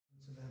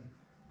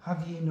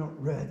Have ye not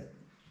read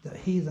that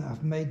he that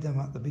hath made them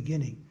at the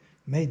beginning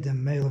made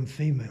them male and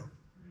female?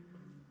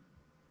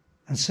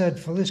 And said,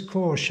 For this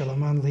cause shall a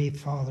man leave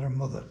father and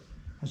mother,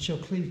 and shall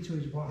cleave to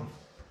his wife,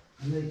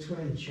 and they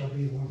twain shall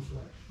be one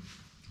flesh.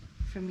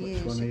 From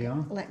years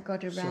ago, let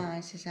God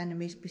arise, his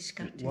enemies be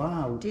scattered.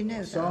 Wow. Do you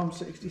know Psalm that?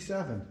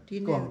 67. Do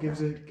you Go know on,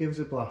 give us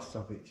a blast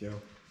of it, Joe.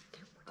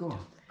 Go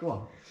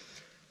on.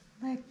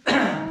 Let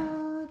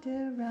God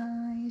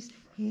arise,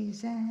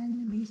 his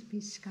enemies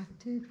be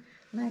scattered.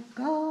 Let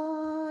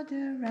God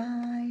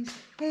arise,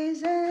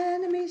 his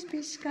enemies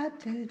be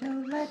scattered.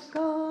 Oh, let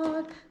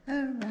God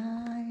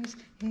arise,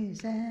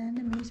 his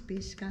enemies be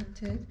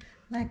scattered.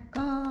 Let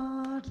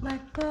God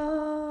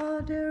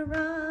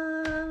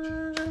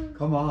arise.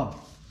 Come on.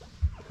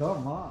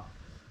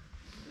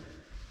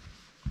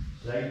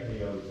 Save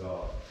me, O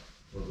God,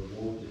 for the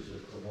waters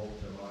have come up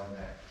to my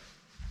neck.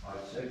 I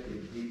sink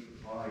in deep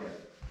fire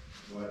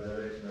where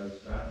there is no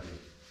standing.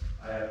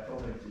 I have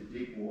come into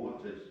deep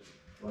waters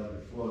where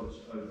the floods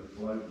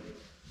overflow me.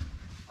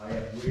 I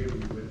am weary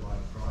with my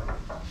cries.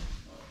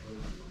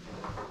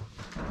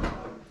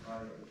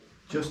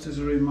 Just as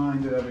a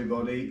reminder,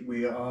 everybody,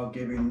 we are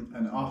giving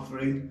an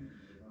offering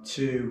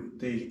to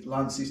the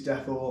Lances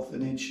Deaf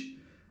Orphanage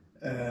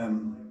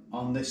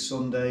on this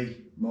Sunday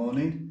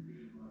morning,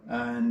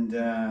 and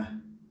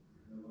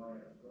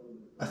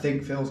I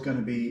think Phil's going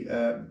to be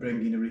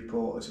bringing a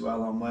report as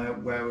well on where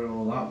we're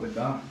all at with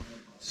that.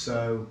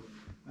 So,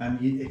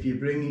 if you're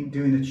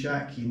doing a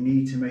check, you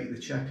need to make the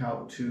check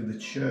out to the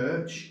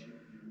church,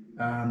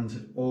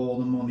 and all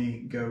the money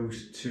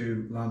goes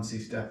to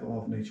Lances Deaf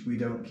Orphanage. We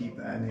don't keep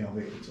any of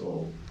it at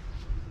all.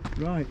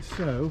 Right,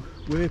 so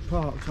we're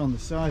parked on the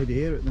side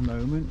here at the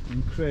moment,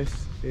 and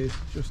Chris is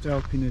just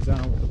helping us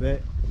out a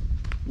bit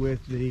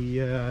with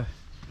the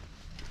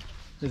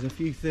there's a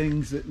few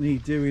things that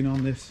need doing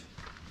on this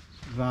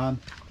van.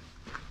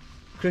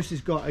 Chris has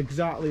got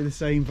exactly the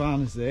same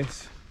van as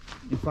this.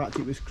 In fact,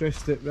 it was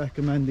Chris that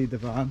recommended the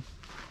van.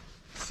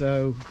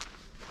 So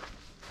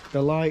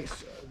the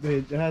lights,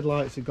 the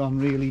headlights have gone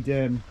really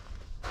dim,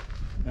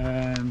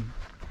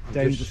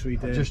 dangerously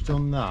dim. I've just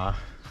done that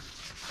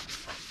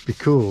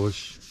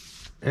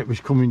because it was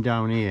coming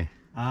down here.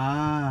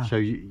 Ah. So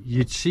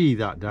you'd see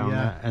that down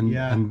there,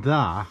 and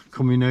that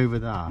coming over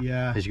that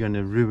is going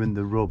to ruin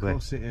the rubber. Of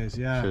course it is,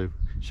 yeah.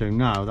 So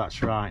now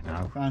that's right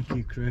now. Thank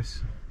you,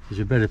 Chris. There's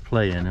a bit of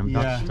play in them.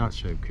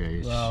 That's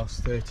okay. Well, it's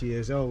 30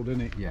 years old,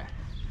 isn't it? Yeah.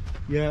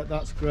 Yeah,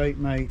 that's great,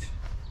 mate.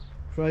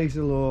 Praise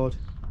the Lord.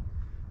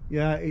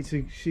 Yeah,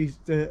 she's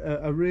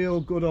a real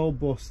good old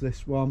bus,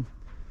 this one.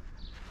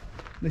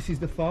 This is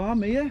the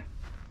farm here.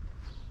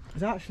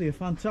 It's actually a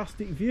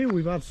fantastic view.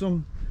 We've had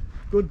some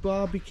good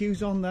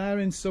barbecues on there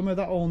in summer.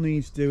 That all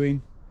needs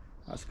doing.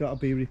 That's got to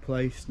be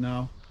replaced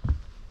now.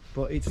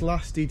 But it's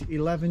lasted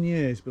 11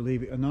 years,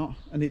 believe it or not.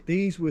 And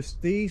these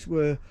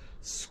were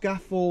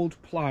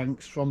scaffold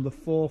planks from the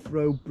Forth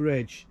Road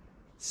Bridge.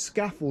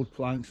 Scaffold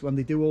planks. When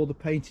they do all the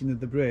painting of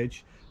the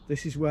bridge,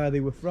 this is where they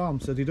were from.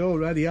 So they'd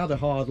already had a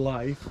hard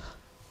life.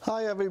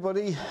 Hi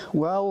everybody.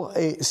 Well,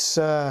 it's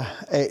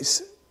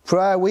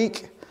prayer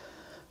week,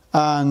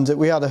 and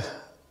we had a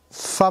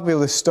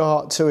fabulous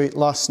start to it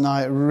last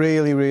night.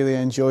 Really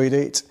enjoyed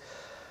it.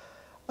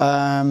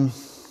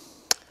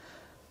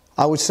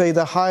 I would say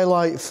the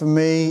highlight for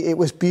me, it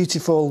was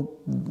beautiful.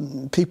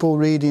 People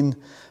reading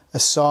a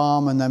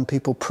psalm and then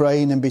people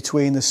praying in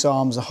between the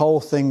psalms. The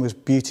whole thing was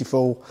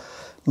beautiful.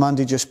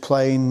 Mandy just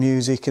playing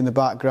music in the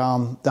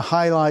background. The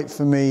highlight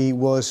for me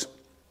was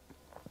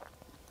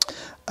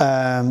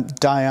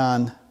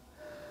Diane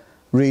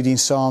reading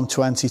Psalm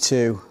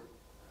 22.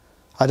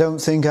 I don't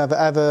think I've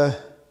ever...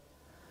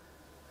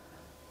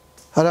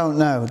 I don't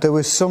know, there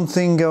was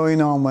something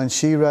going on when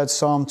she read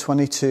Psalm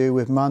 22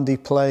 with Mandy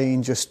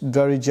playing just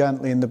very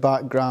gently in the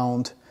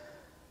background.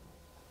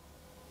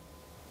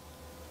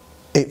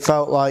 It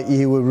felt like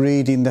you were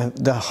reading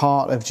the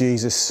heart of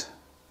Jesus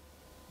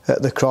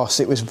at the cross.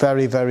 It was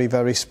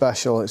very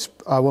special.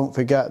 I won't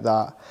forget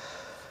that.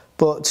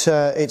 But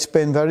it's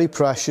been very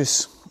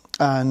precious,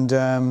 and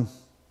I'm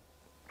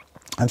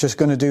just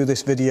going to do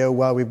this video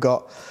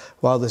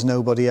while there's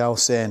nobody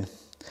else in.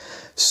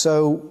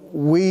 So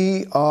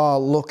we are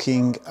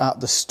looking at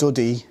the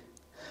study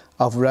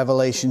of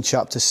Revelation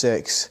chapter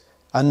 6.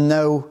 I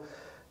know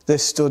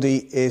this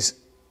study is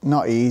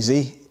not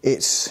easy.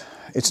 It's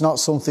not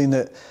something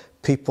that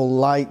people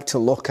like to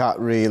look at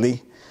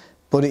really,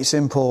 but it's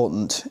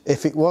important.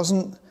 If it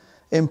wasn't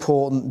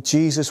important,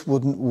 Jesus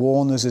wouldn't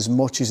warn us as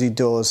much as he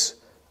does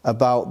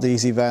about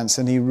these events,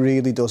 and he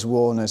really does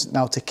warn us.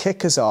 Now, to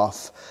kick us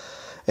off,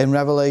 in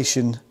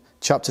Revelation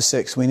chapter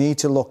 6, we need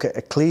to look at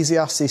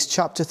Ecclesiastes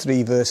chapter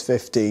 3 verse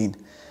 15.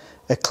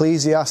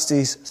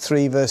 Ecclesiastes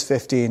 3 verse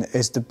 15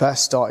 is the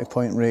best starting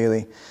point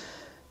really,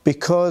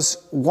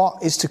 because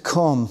what is to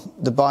come,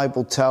 the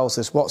Bible tells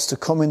us, what's to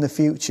come in the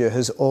future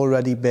has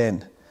already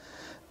been.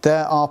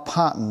 There are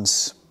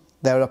patterns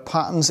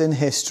in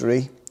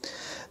history.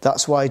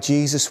 That's why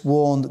Jesus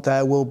warned that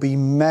there will be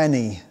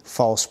many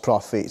false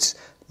prophets,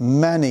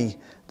 many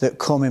that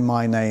come in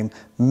my name,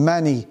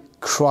 many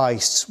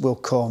Christs will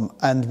come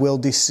and will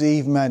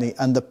deceive many.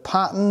 And the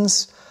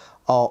patterns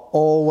are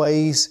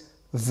always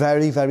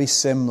very, very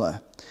similar.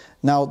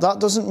 Now, that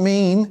doesn't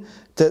mean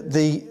that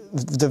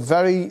the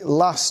very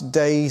last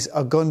days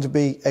are going to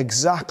be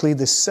exactly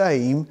the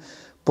same,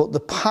 but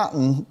the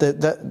pattern,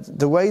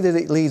 the way that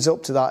it leads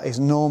up to that is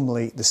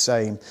normally the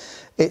same.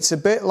 It's a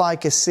bit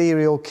like a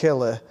serial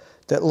killer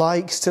that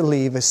likes to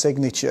leave a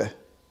signature.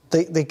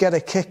 They get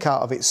a kick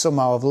out of it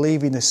somehow, of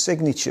leaving a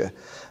signature.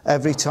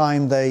 Every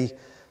time they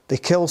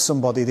kill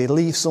somebody, they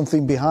leave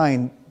something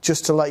behind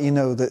just to let you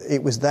know that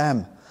it was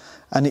them.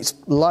 And it's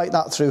like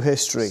that through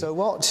history. So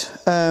what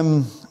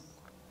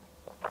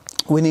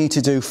we need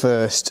to do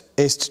first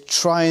is to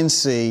try and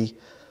see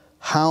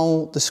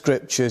how the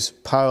scriptures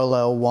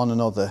parallel one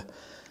another.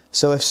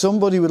 So if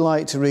somebody would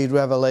like to read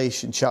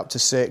Revelation chapter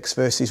 6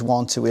 verses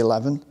 1 to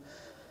 11,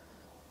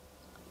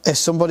 if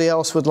somebody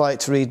else would like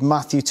to read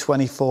Matthew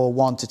 24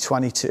 1 to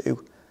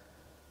 22.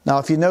 Now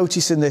if you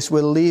notice in this,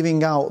 we're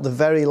leaving out the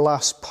very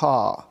last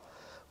part.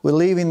 We're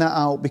leaving that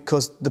out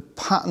because the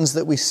patterns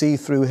that we see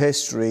through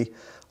history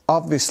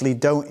obviously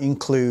don't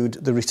include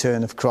the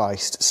return of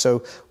Christ.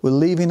 So we're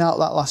leaving out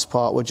that last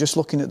part. We're just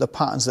looking at the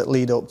patterns that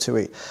lead up to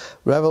it.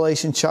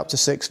 Revelation chapter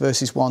 6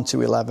 verses 1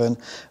 to 11.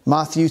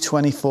 Matthew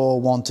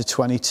 24 1 to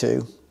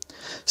 22.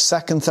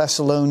 2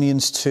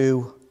 Thessalonians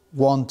 2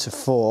 1 to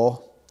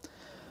 4.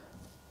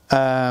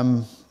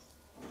 And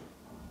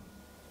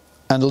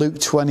Luke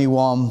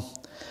 21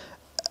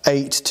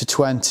 8 to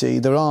 20.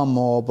 There are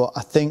more, but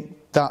I think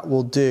that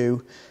will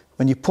do.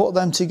 When you put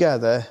them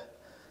together,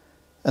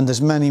 and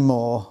there's many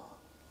more,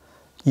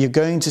 you're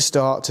going to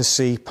start to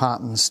see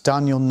patterns.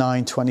 Daniel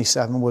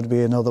 9:27 would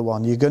be another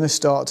one. You're going to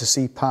start to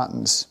see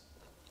patterns,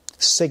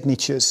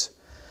 signatures.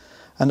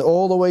 And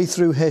all the way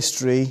through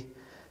history,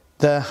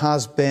 there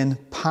has been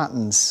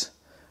patterns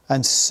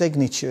and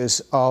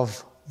signatures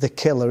of the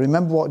killer.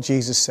 Remember what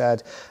Jesus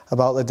said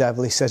about the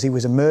devil. He says he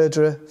was a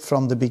murderer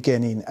from the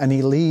beginning, and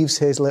he leaves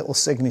his little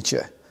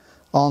signature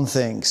on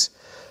things.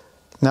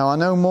 Now, I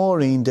know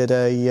Maureen did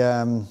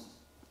a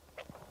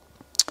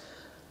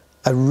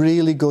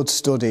really good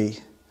study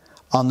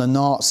on the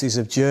Nazis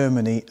of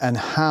Germany and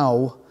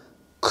how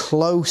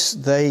close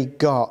they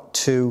got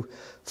to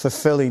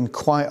fulfilling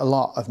quite a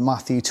lot of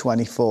Matthew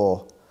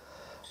 24.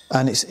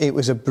 And it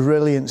was a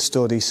brilliant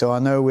study. So I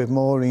know with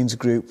Maureen's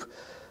group,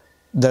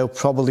 they'll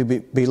probably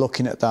be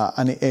looking at that,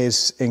 and it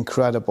is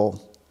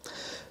incredible.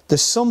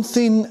 There's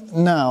something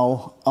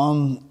now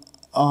on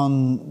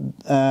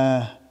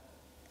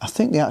I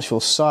think the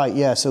actual site,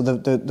 yeah, so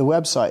the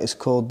website is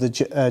called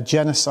the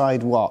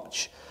Genocide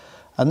Watch.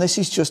 And this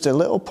is just a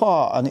little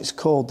part, and it's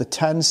called the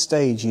 10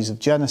 Stages of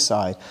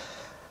Genocide.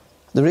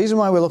 The reason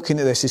why we're looking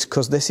at this is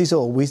because this is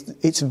always,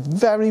 it's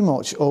very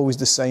much always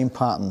the same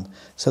pattern.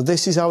 So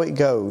this is how it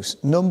goes.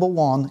 Number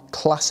 1,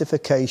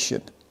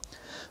 classification.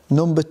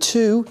 Number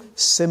 2,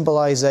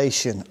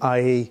 symbolization,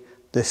 i.e.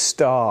 the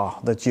star,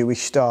 the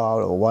Jewish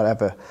star or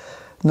whatever.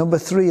 Number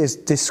 3 is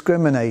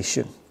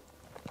discrimination.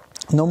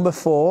 Number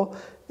 4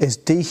 is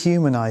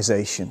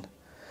dehumanization.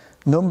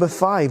 Number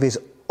 5 is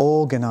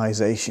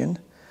organization.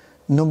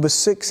 Number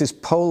 6 is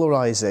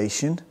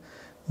polarization.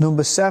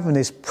 Number 7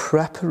 is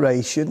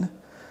preparation.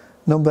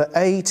 Number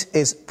 8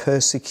 is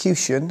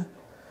persecution.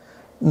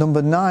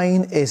 Number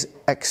 9 is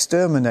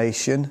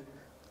extermination.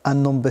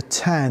 And number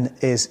 10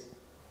 is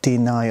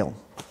denial.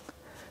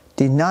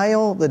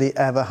 Denial that it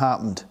ever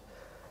happened.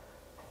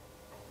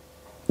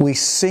 We've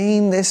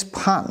seen this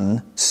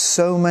pattern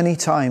so many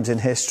times in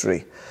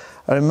history.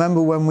 I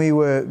remember when we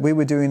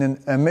were doing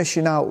a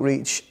mission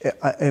outreach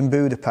in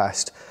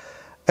Budapest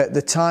at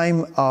the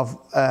time of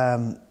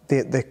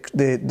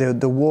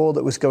the war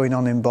that was going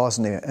on in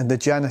Bosnia and the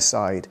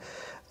genocide,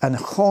 and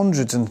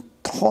hundreds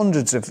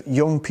of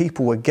young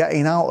people were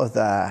getting out of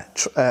there,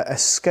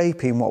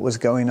 escaping what was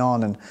going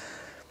on, and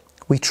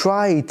we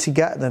tried to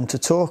get them to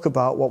talk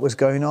about what was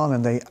going on,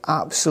 and they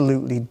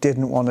absolutely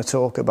didn't want to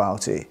talk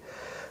about it.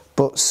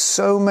 But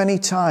so many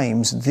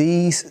times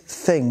these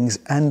things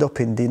end up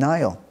in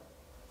denial.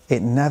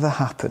 It never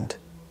happened.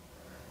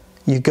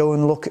 You go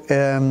and look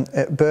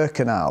at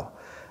Birkenau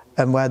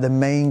and where the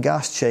main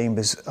gas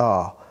chambers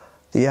are.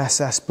 The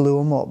SS blew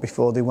them up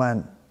before they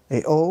went.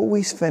 It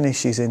always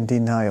finishes in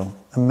denial.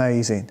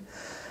 Amazing.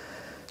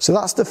 So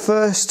that's the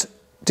first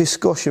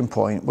discussion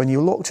point. When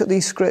you looked at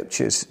these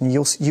scriptures,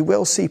 you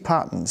will see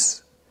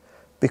patterns,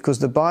 because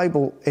the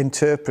Bible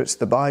interprets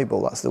the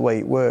Bible. That's the way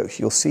it works.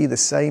 You'll see the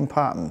same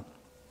pattern.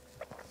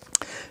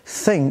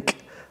 Think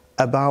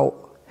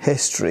about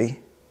history.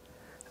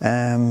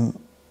 And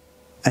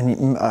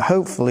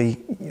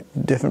hopefully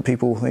different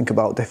people will think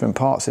about different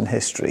parts in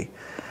history,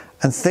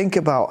 and think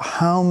about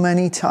how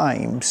many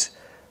times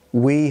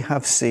we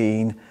have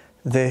seen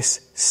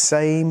this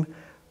same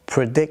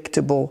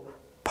predictable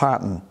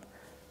pattern.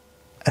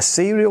 A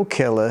serial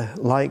killer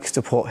likes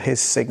to put his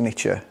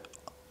signature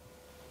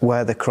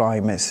where the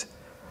crime is,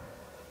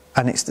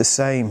 and it's the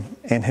same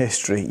in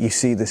history. You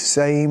see the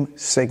same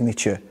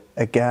signature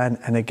again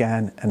and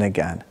again and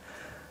again.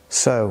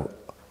 So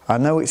I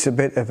know it's a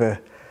bit of a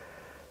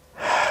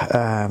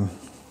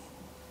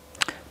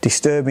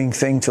disturbing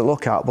thing to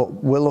look at,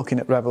 but we're looking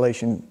at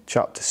Revelation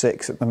chapter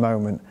 6 at the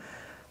moment.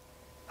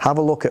 Have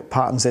a look at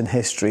patterns in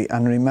history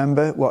and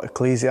remember what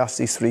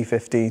Ecclesiastes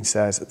 3:15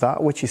 says,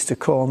 that which is to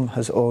come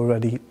has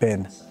already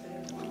been.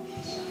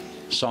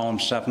 Psalm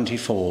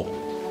 74.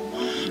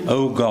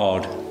 O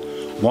God,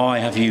 why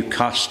have you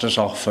cast us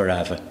off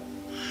forever?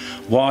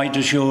 Why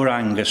does your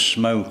anger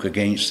smoke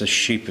against the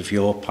sheep of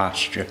your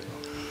pasture?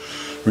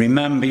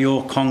 Remember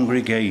your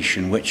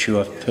congregation which you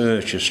have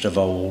purchased of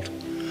old,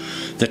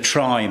 the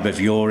tribe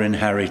of your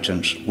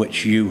inheritance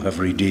which you have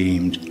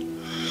redeemed,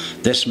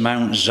 this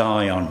Mount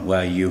Zion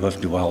where you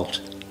have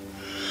dwelt.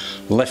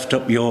 Lift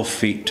up your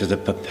feet to the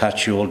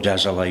perpetual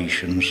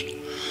desolations.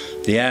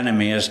 The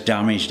enemy has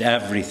damaged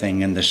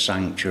everything in the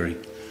sanctuary.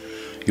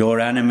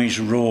 Your enemies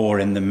roar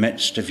in the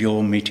midst of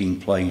your meeting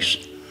place.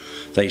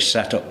 They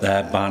set up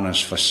their banners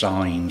for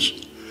signs.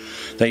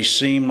 They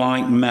seem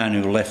like men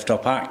who lift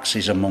up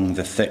axes among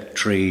the thick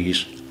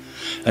trees,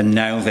 and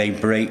now they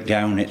break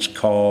down its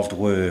carved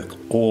work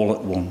all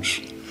at once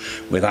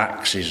with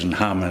axes and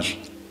hammers.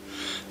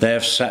 They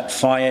have set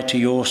fire to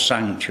your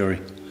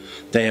sanctuary.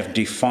 They have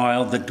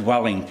defiled the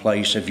dwelling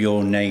place of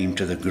your name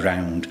to the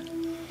ground.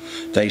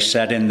 They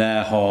said in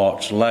their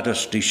hearts, let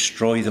us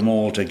destroy them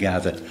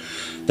altogether.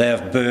 They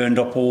have burned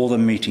up all the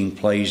meeting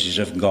places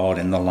of God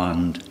in the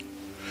land.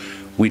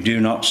 We do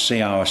not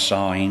see our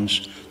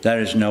signs. There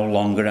is no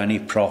longer any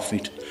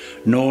prophet,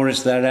 nor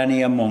is there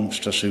any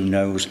amongst us who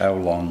knows how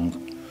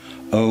long.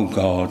 O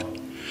God,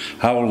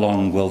 how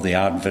long will the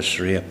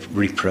adversary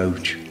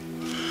reproach?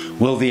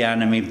 Will the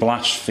enemy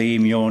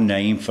blaspheme your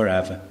name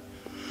forever?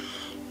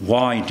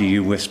 Why do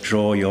you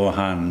withdraw your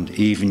hand,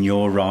 even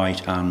your right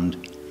hand?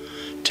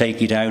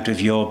 Take it out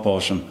of your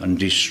bosom and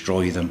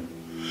destroy them.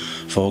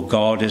 For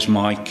God is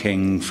my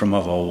King from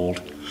of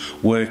old,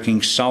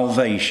 working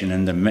salvation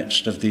in the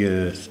midst of the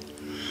earth.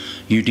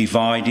 You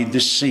divided the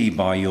sea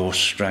by your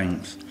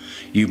strength.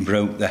 You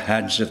broke the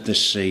heads of the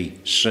sea,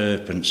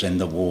 serpents in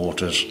the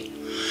waters.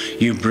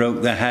 You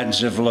broke the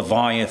heads of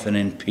Leviathan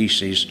in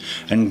pieces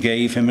and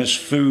gave him as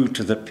food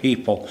to the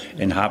people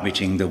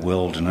inhabiting the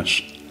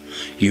wilderness.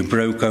 You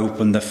broke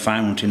open the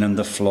fountain and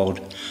the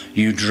flood.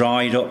 You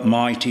dried up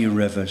mighty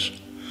rivers.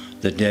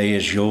 The day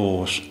is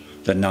yours,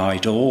 the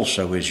night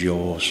also is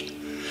yours.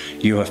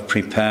 You have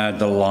prepared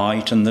the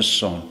light and the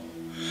sun.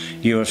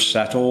 You have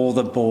set all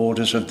the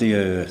borders of the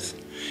earth.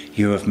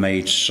 You have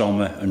made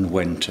summer and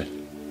winter.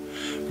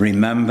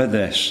 Remember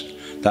this,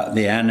 that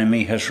the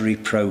enemy has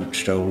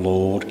reproached, O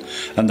Lord,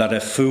 and that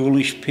a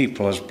foolish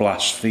people has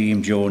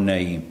blasphemed your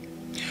name.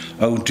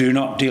 O do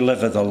not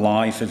deliver the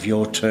life of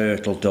your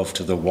turtle dove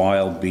to the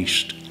wild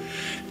beast.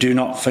 Do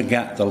not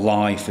forget the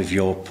life of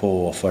your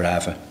poor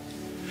forever.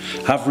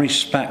 Have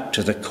respect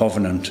to the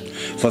covenant,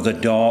 for the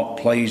dark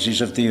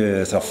places of the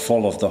earth are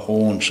full of the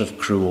haunts of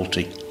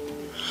cruelty.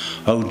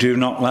 O do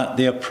not let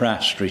the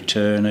oppressed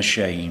return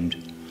ashamed.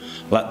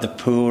 Let the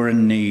poor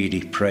and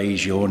needy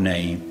praise your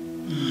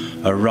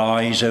name.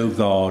 Arise, O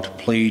God,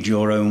 plead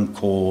your own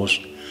cause.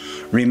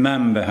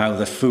 Remember how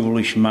the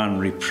foolish man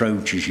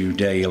reproaches you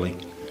daily.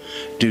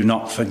 Do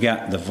not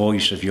forget the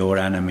voice of your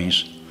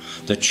enemies.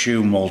 The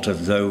tumult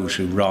of those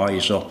who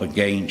rise up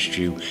against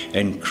you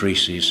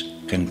increases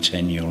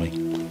continually.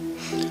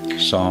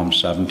 Psalm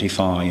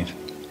 75.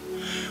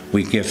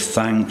 We give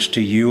thanks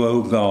to you,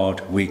 O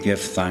God, we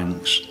give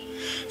thanks.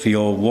 For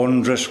your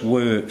wondrous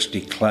works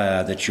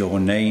declare that your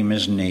name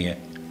is near.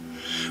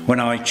 When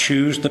I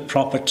choose the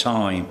proper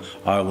time,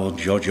 I will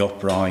judge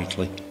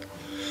uprightly.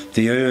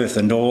 The earth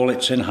and all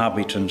its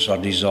inhabitants are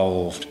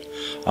dissolved.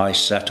 I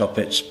set up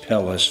its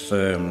pillars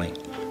firmly.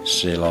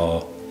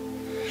 Selah.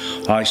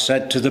 I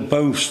said to the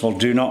boastful,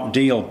 do not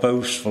deal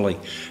boastfully,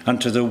 and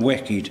to the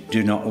wicked,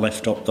 do not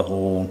lift up the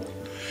horn.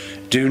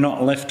 Do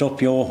not lift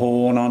up your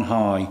horn on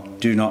high,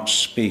 do not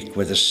speak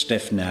with a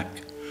stiff neck.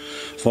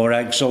 For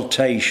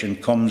exaltation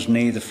comes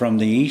neither from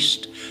the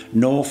east,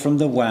 nor from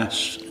the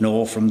west,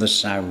 nor from the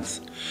south,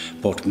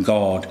 but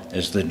God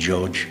is the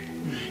judge.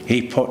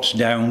 He puts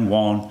down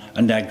one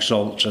and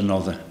exalts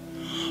another.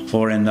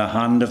 For in the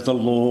hand of the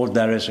Lord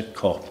there is a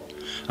cup,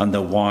 and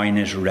the wine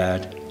is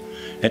red.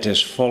 It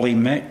is fully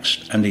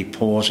mixed, and he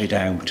pours it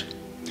out.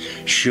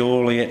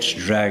 Surely its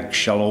dregs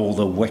shall all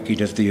the wicked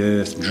of the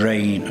earth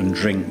drain and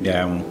drink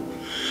down.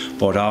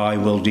 But I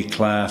will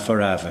declare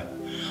forever,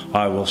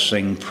 I will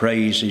sing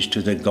praises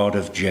to the God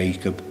of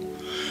Jacob.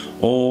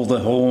 All the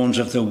horns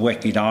of the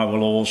wicked I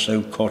will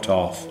also cut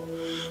off,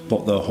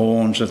 but the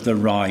horns of the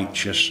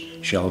righteous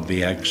shall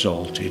be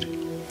exalted.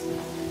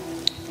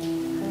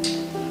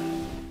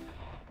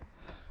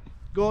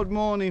 Good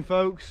morning,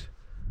 folks.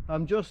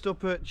 I'm just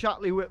up at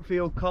Chatley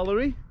Whitfield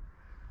Colliery.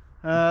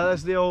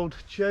 There's the old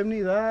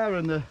chimney there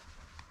and the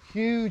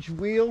huge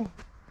wheel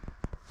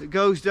that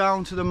goes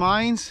down to the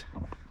mines.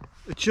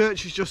 The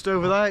church is just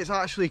over there. It's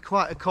actually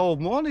quite a cold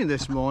morning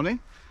this morning.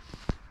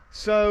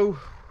 So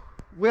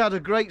we had a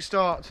great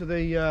start to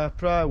the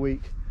prayer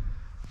week.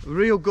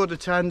 Real good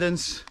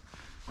attendance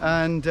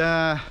and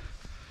a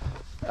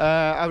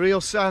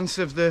real sense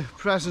of the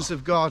presence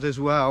of God as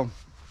well.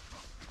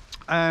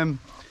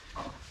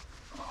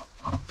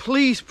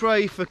 please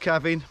pray for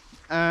Kevin.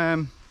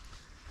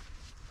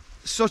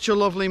 Such a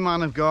lovely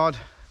man of God,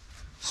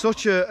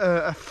 such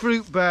a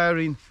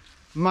fruit-bearing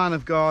man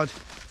of God,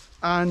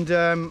 and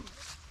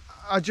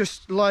I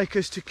just like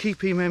us to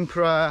keep him in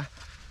prayer.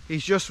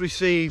 He's just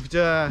received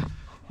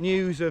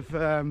news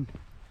of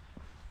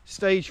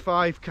stage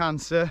 5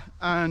 cancer,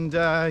 and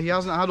he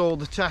hasn't had all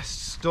the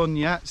tests done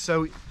yet,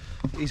 so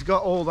he's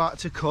got all that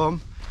to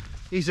come.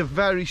 He's a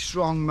very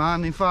strong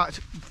man. In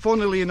fact,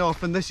 funnily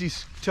enough, and this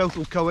is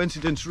total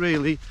coincidence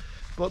really,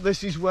 but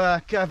this is where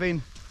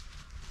Kevin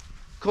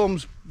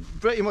comes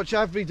pretty much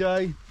every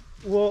day,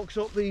 walks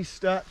up these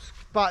steps,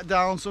 back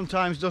down,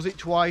 sometimes does it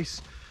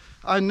twice.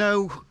 I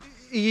know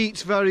he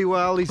eats very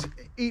well. He's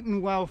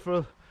eaten well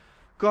for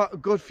a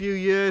good few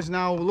years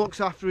now,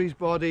 looks after his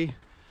body,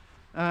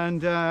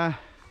 and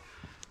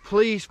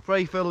please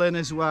pray for Lynn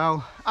as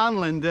well,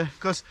 and Linda,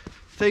 because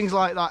things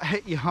like that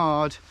hit you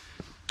hard.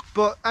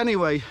 But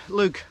anyway,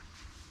 Luke,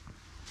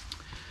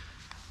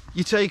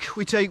 we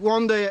take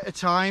one day at a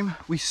time.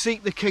 We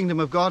seek the kingdom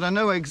of God. I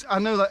know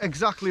that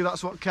exactly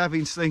that's what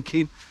Kevin's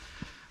thinking,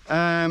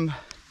 and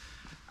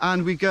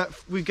we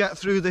get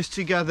through this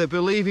together,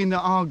 believing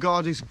that our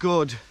God is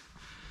good.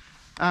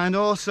 And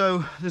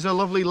also, there's a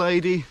lovely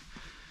lady.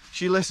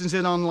 She listens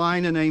in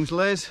online. Her name's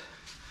Liz.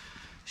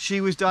 She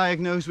was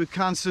diagnosed with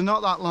cancer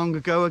not that long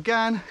ago.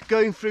 Again,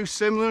 going through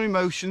similar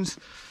emotions,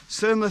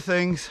 similar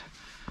things,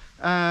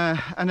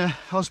 and her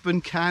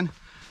husband Ken.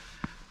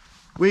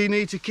 We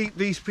need to keep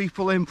these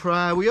people in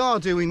prayer. We are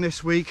doing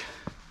this week.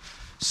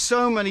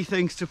 So many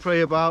things to pray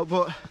about,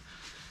 but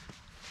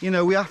you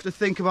know, we have to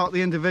think about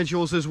the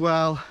individuals as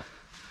well.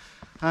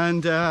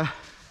 And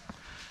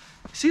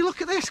see,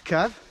 look at this,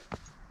 Kev.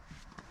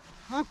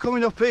 I'm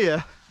coming up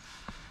here.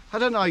 I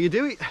don't know how you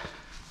do it.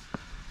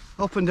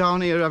 Up and down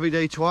here every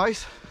day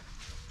twice.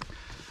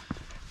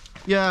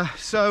 Yeah,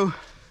 so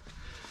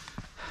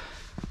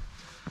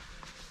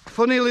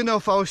funnily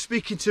enough, I was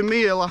speaking to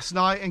Mia last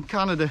night in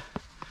Canada,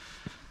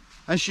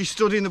 and she's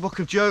studying the book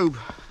of Job,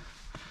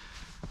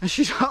 and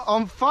she's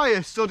on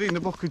fire studying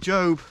the book of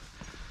Job.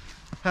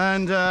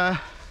 And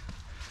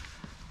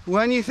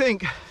when you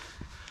think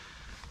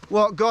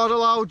what God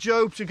allowed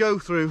Job to go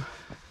through,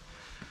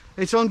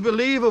 it's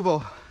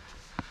unbelievable.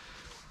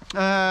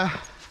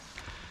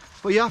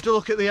 But you have to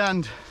look at the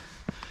end.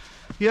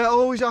 You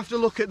always have to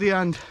look at the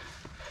end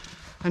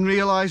and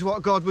realise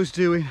what God was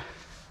doing.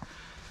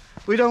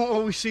 We don't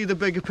always see the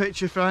bigger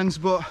picture, friends,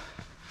 but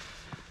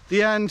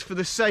the end for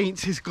the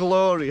saints is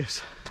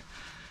glorious.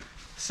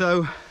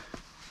 So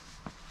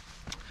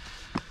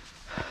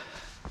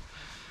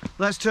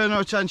let's turn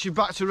our attention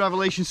back to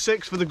Revelation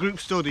 6 for the group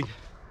study.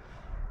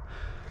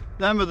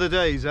 Them are the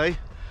days, eh?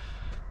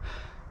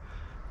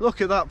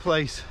 Look at that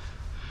place.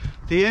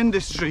 The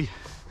industry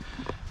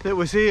that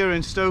was here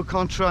in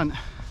Stoke-on-Trent.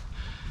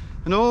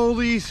 And all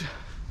these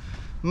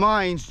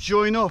mines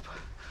join up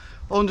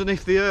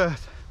underneath the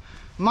earth,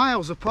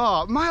 miles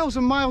apart, miles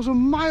and miles and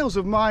miles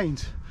of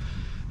mines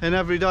in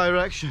every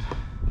direction.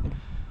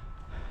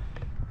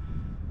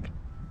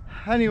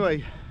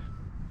 Anyway,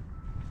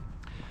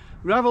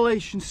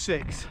 Revelation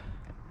 6.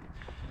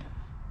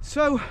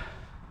 So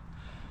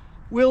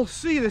we'll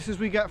see this as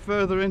we get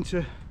further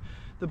into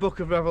the book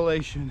of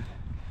Revelation.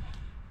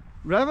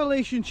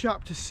 Revelation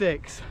chapter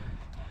 6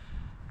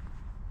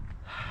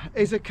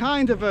 is a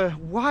kind of a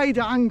wide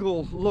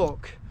angle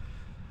look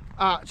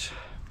at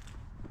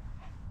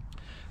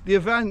the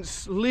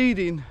events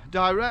leading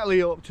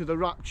directly up to the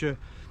rapture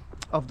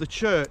of the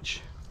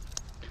church.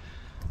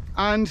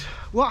 And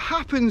what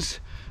happens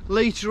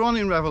later on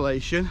in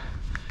Revelation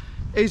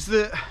is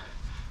that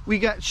we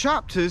get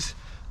chapters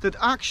that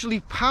actually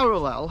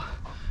parallel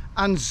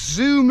and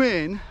zoom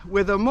in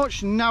with a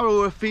much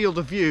narrower field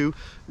of view,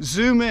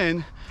 zoom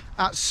in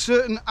at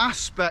certain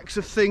aspects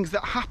of things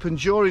that happened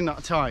during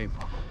that time.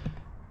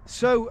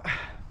 So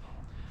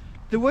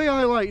the way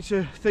I like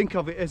to think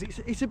of it is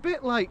it's a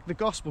bit like the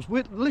Gospels.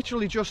 We're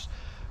literally just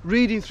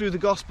reading through the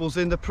Gospels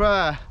in the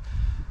prayer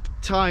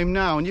time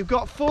now, and you've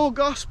got 4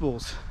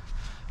 Gospels,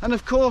 and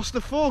of course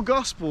the 4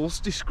 Gospels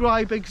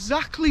describe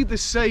exactly the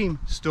same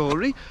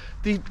story.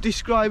 They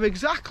describe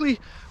exactly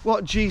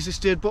what Jesus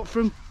did, but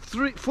from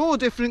 4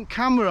 different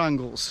camera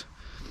angles.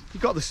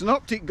 You've got the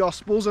Synoptic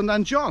Gospels and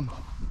then John.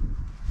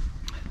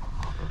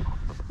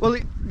 Well,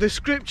 the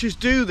scriptures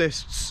do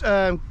this.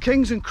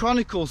 Kings and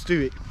Chronicles do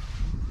it,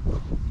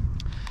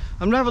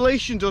 and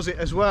Revelation does it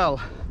as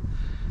well.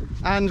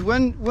 And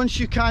once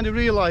you kind of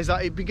realise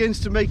that, it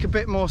begins to make a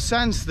bit more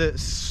sense that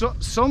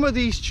some of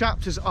these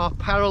chapters are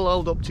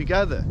paralleled up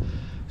together.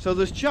 So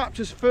there's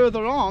chapters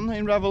further on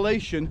in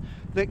Revelation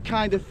that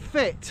kind of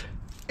fit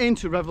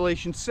into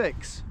Revelation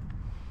 6.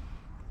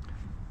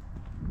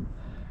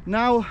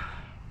 Now,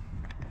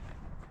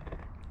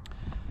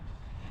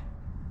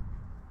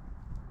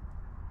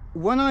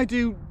 when I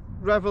do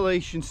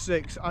Revelation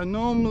 6, I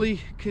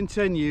normally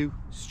continue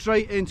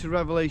straight into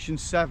Revelation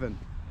 7,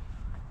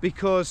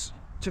 because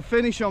to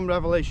finish on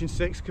Revelation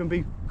 6 can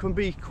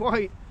be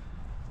quite,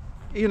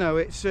 you know,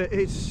 it's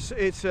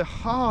a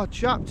hard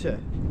chapter.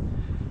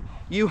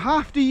 You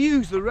have to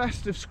use the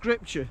rest of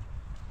Scripture.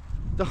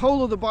 The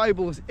whole of the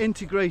Bible is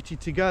integrated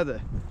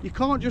together. You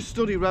can't just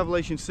study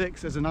Revelation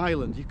 6 as an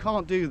island. You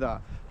can't do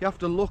that. You have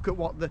to look at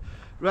what the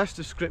rest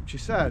of Scripture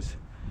says.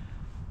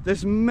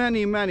 There's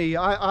many,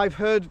 I've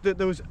heard that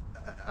there was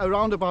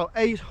around about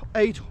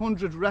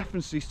 800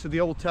 references to the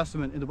Old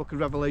Testament in the book of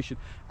Revelation,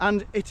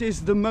 and it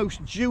is the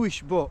most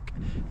Jewish book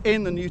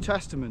in the New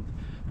Testament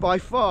by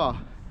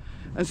far.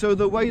 And so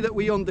the way that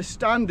we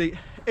understand it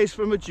is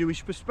from a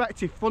Jewish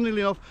perspective.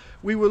 Funnily enough,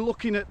 we were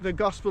looking at the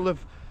Gospel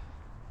of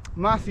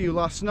Matthew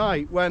last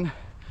night when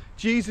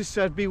Jesus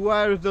said,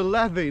 beware of the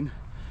leaven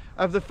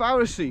of the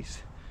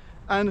Pharisees.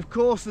 And of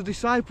course the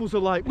disciples are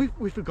like,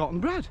 we've forgotten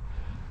bread.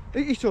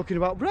 He's talking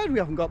about bread, we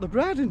haven't got the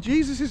bread. And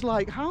Jesus is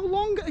like, how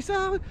long? He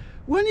said,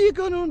 when are you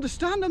going to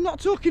understand? I'm not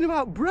talking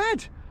about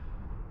bread,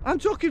 I'm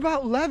talking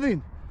about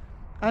leaven.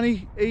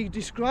 And he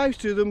describes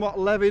to them what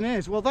leaven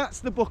is. Well, that's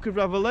the book of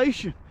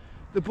Revelation.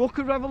 The book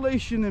of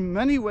Revelation in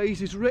many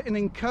ways is written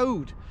in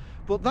code,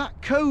 but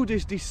that code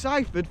is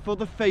deciphered for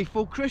the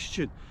faithful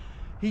Christian.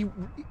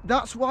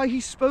 That's why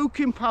he spoke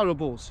in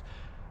parables,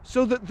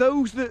 so that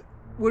those that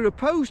were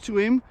opposed to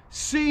him,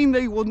 seeing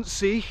they wouldn't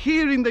see,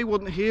 hearing they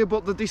wouldn't hear,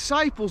 but the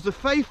disciples, the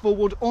faithful,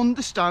 would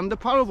understand the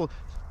parable.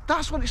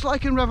 That's what it's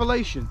like in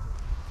Revelation.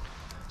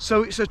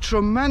 So it's a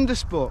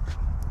tremendous book.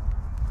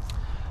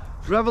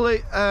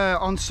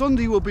 On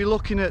Sunday we'll be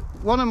looking at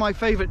one of my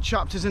favourite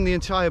chapters in the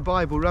entire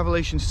Bible,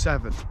 Revelation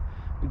 7.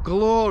 A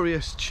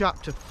glorious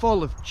chapter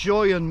full of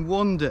joy and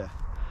wonder.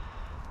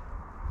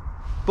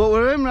 But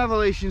we're in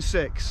Revelation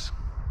 6,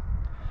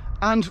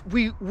 and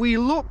we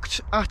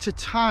looked at a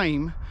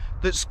time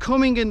that's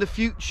coming in the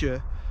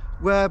future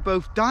where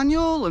both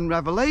Daniel and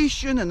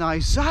Revelation and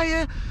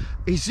Isaiah,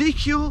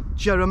 Ezekiel,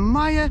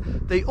 Jeremiah,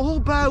 they all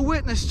bear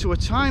witness to a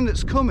time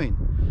that's coming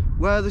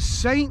where the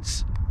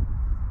saints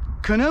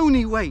can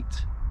only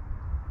wait.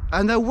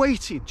 And they're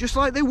waiting, just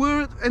like they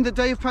were in the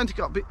day of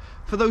Pentecost.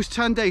 For those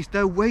 10 days,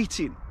 they're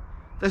waiting.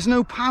 There's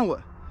no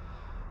power.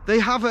 They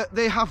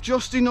have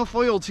just enough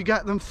oil to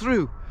get them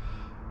through.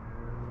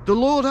 The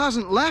Lord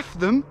hasn't left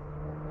them,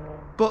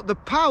 but the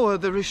power,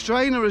 the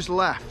restrainer, has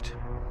left.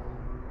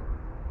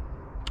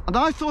 And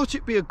I thought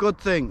it'd be a good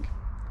thing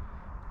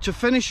to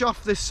finish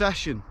off this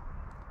session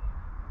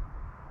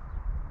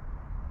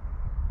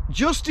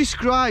just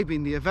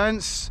describing the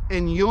events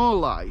in your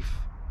life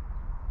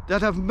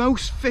that have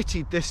most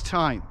fitted this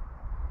time.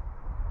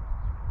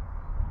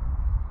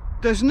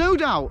 There's no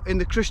doubt in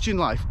the Christian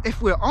life,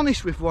 if we're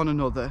honest with one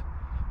another,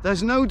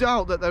 there's no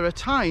doubt that there are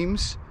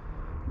times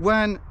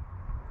when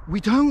we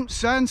don't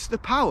sense the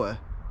power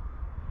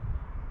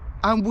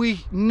and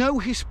we know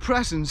his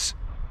presence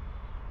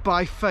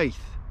by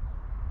faith.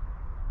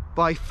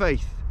 By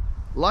faith.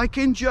 Like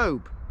in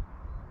Job,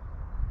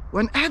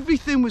 when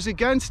everything was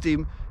against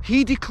him,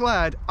 he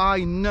declared,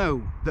 I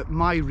know that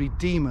my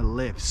Redeemer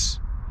lives.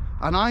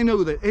 And I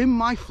know that in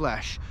my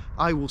flesh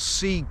I will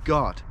see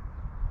God.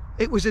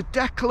 It was a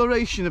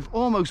declaration of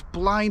almost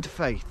blind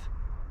faith.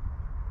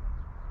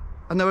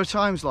 And there are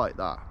times like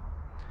that.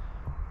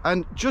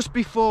 And just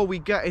before we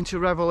get into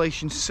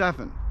Revelation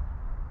 7,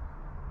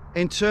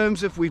 in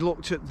terms of, we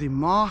looked at the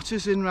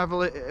martyrs in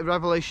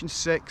Revelation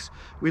 6,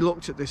 we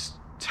looked at this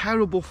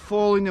terrible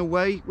falling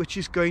away which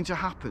is going to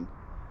happen.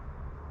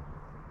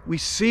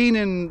 We've seen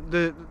in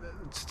the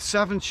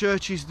 7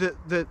 churches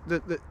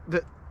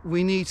that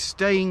we need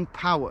staying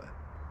power.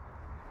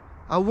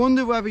 I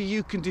wonder whether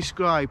you can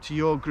describe to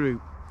your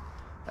group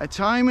a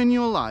time in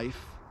your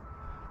life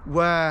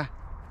where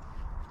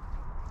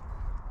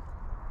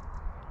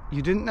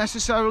you didn't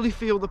necessarily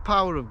feel the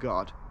power of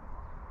God,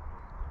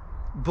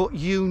 but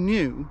you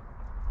knew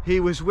he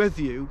was with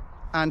you,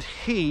 and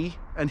he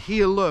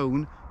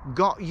alone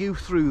got you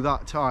through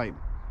that time.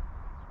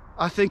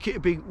 I think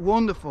it'd be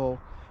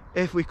wonderful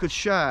if we could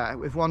share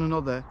with one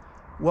another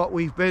what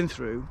we've been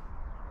through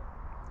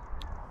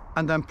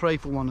and then pray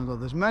for one another.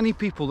 There's many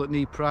people that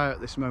need prayer at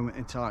this moment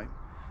in time.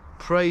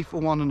 Pray for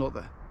one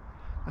another.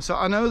 And so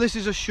I know this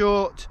is a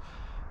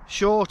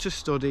shorter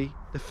study.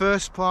 The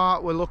first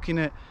part we're looking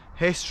at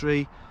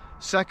history.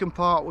 Second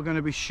part we're going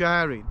to be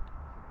sharing.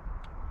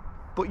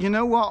 But you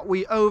know what?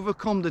 We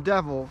overcome the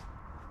devil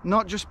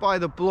not just by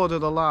the blood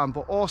of the Lamb,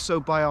 but also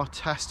by our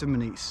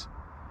testimonies.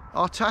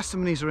 Our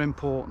testimonies are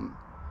important.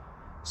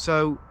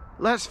 So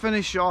let's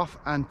finish off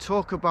and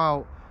talk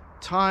about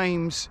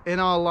times in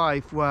our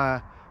life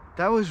where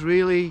there was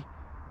really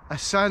a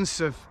sense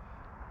of,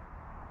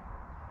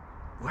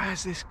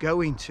 where's this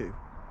going to?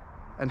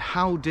 And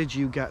how did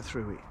you get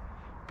through it?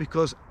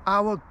 Because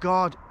our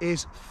God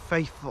is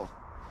faithful.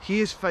 He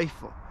is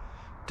faithful.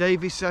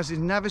 David says he's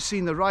never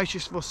seen the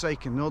righteous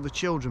forsaken, nor the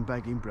children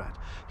begging bread.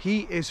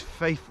 He is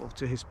faithful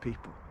to his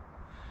people.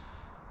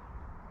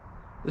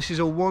 This is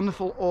a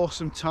wonderful,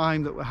 awesome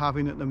time that we're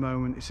having at the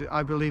moment.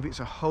 I believe it's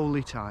a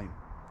holy time.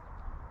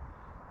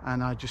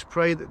 And I just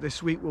pray that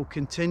this week will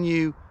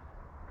continue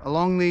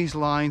along these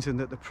lines, and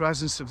that the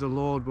presence of the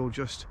Lord will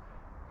just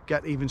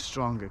get even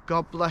stronger.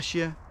 God bless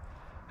you.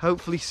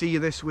 Hopefully see you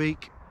this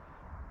week.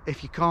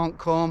 If you can't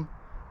come,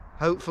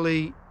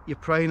 hopefully you're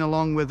praying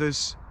along with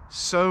us.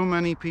 So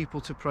many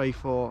people to pray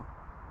for,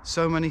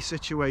 so many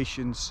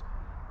situations.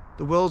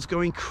 The world's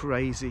going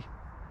crazy.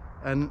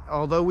 And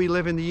although we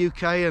live in the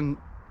UK, and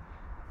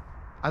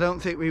I don't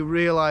think we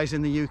realise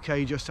in the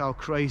UK just how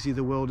crazy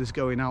the world is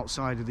going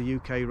outside of the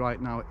UK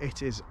right now.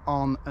 It is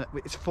on,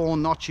 it's 4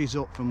 notches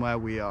up from where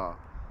we are.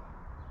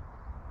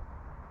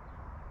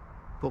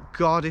 But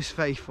God is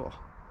faithful.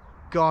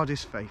 God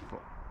is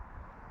faithful.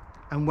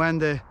 And when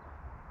the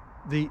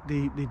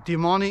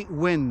demonic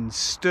winds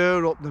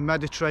stir up the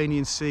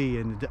Mediterranean Sea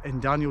in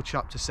Daniel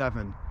chapter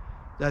 7,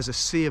 there's a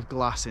sea of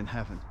glass in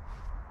heaven.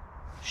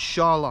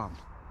 Shalom.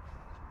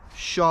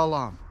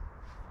 Shalom.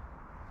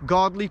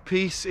 Godly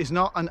peace is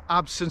not an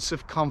absence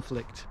of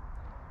conflict.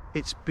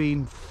 It's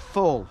been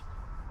full.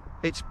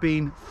 It's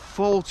been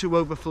full to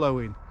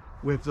overflowing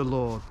with the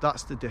Lord.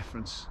 That's the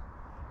difference.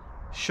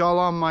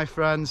 Shalom, my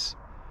friends.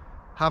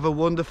 Have a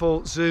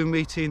wonderful Zoom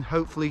meeting.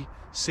 Hopefully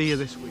see you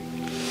this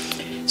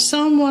week.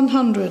 Psalm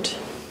 100.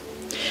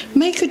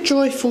 Make a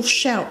joyful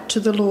shout to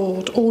the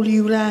Lord, all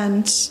you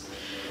lands.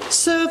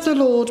 Serve the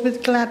Lord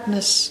with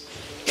gladness.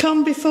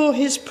 Come before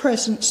his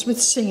presence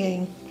with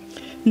singing.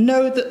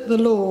 Know that the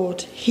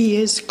Lord, he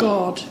is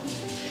God.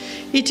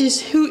 It is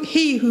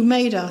he who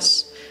made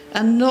us,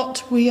 and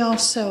not we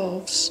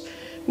ourselves.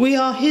 We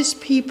are his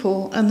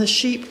people and the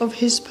sheep of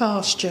his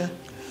pasture.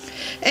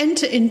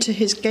 Enter into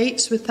his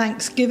gates with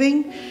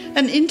thanksgiving,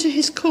 and into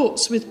his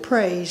courts with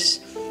praise.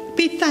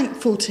 Be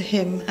thankful to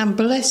him and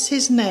bless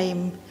his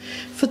name.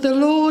 For the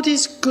Lord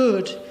is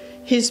good,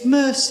 his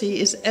mercy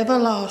is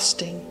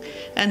everlasting,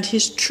 and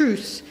his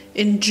truth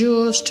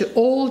endures to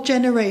all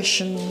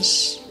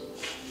generations.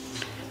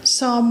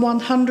 Psalm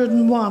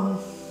 101.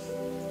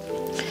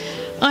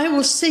 I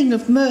will sing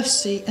of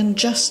mercy and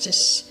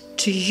justice.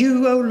 To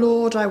you, O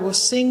Lord, I will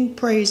sing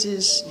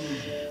praises.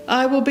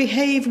 I will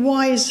behave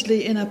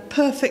wisely in a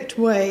perfect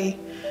way.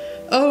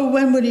 Oh,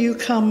 when will you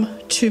come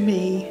to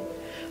me?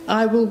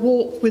 I will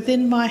walk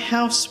within my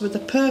house with a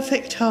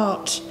perfect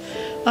heart.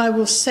 I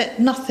will set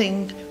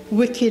nothing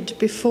wicked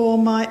before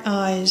my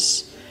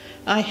eyes.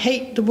 I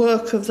hate the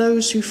work of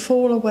those who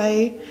fall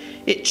away.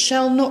 It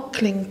shall not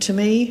cling to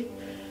me.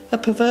 A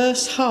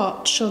perverse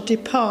heart shall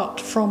depart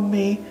from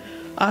me.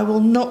 I will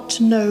not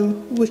know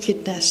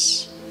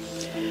wickedness.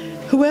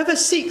 Whoever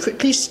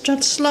secretly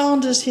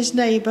slanders his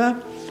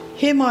neighbour,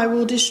 him I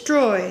will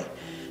destroy.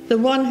 The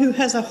one who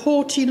has a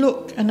haughty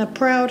look and a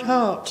proud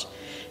heart,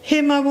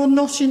 him I will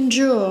not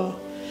endure.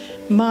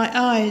 My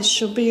eyes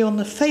shall be on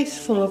the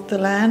faithful of the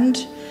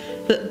land,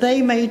 that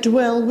they may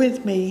dwell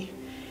with me.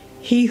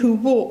 He who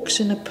walks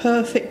in a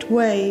perfect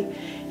way,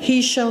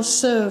 he shall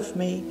serve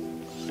me.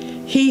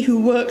 He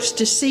who works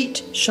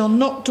deceit shall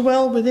not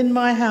dwell within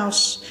my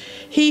house.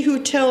 He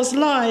who tells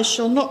lies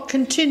shall not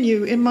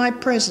continue in my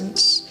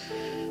presence.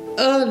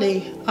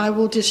 Early I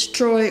will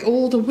destroy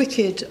all the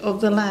wicked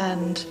of the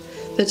land,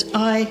 that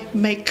I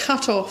may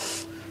cut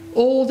off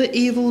all the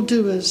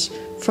evildoers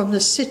from the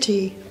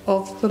city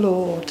of the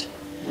Lord.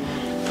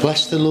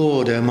 Bless the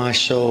Lord, O my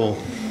soul,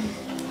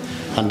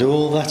 and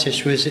all that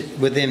is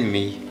within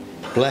me,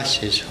 bless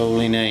his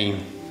holy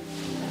name.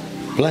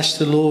 Bless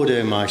the Lord,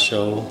 O my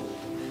soul,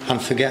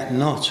 and forget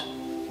not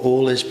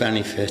all his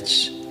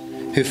benefits,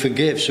 who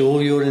forgives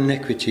all your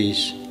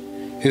iniquities,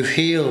 who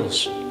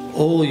heals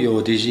all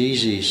your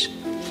diseases,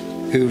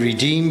 who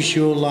redeems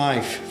your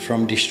life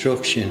from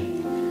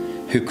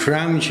destruction, who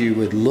crowns you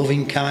with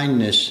loving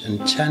kindness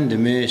and tender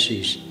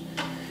mercies,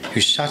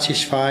 who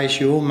satisfies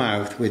your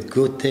mouth with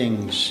good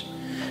things,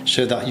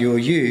 so that your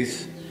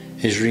youth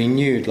is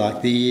renewed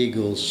like the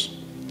eagles.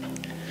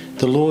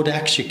 The Lord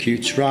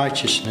executes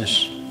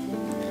righteousness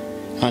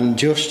and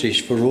justice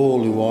for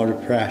all who are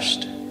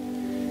oppressed.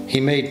 He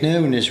made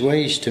known his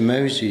ways to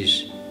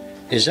Moses,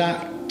 his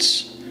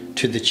acts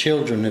to the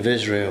children of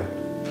Israel.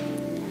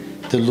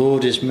 The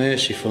Lord is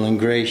merciful and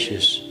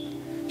gracious,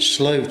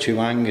 slow to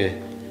anger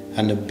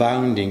and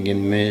abounding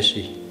in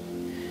mercy.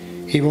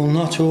 He will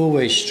not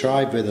always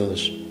strive with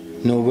us,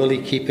 nor will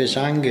he keep his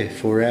anger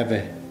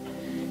forever.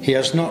 He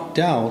has not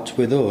dealt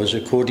with us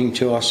according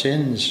to our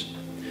sins,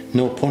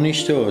 nor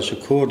punished us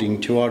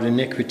according to our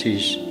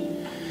iniquities.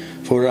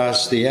 For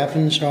as the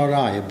heavens are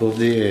high above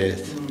the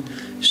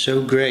earth,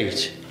 so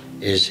great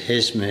is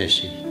his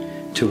mercy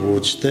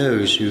towards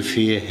those who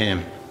fear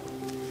him.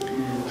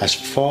 As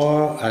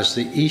far as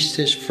the east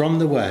is from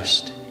the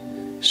west,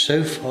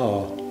 so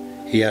far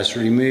he has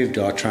removed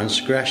our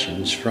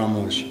transgressions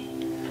from us.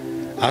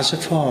 As a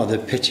father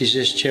pities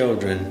his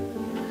children,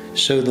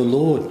 so the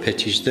Lord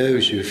pities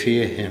those who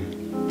fear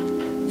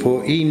him.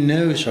 For he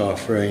knows our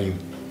frame,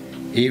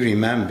 he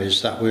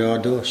remembers that we are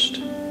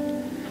dust.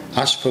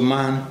 As for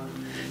man,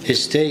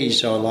 his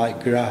days are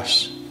like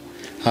grass.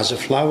 As a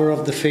flower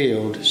of the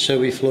field,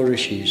 so he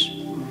flourishes.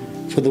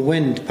 For the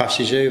wind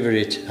passes over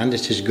it, and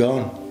it is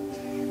gone,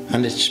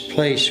 and its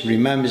place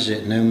remembers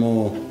it no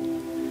more.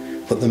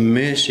 But the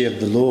mercy of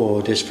the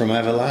Lord is from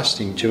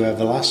everlasting to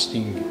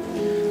everlasting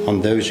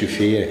on those who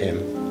fear him,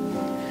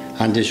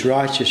 and his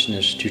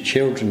righteousness to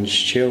children's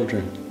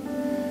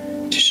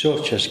children, to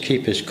such as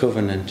keep his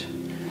covenant,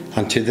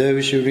 and to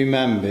those who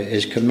remember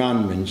his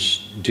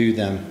commandments to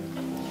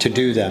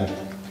do them.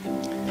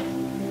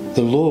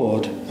 The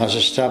Lord has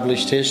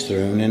established his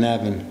throne in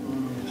heaven,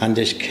 and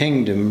his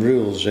kingdom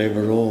rules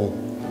over all.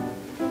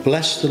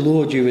 Bless the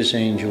Lord, you his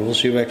angels,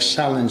 who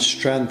excel in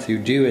strength, who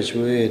do his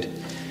word,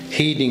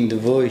 heeding the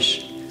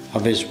voice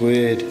of his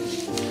word.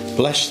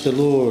 Bless the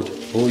Lord,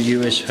 all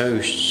you his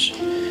hosts,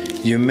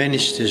 you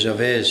ministers of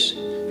his,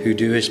 who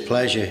do his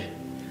pleasure.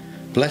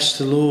 Bless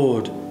the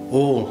Lord,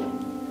 all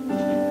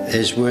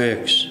his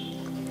works,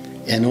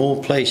 in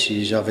all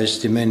places of his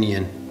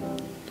dominion.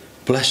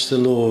 Bless the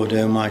Lord,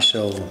 O my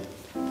soul.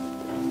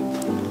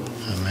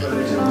 Amen.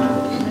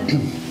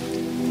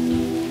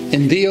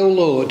 In thee, O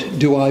Lord,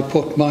 do I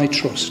put my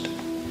trust.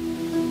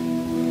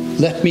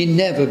 Let me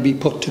never be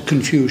put to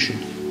confusion.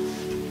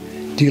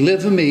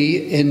 Deliver me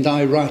in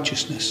thy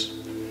righteousness,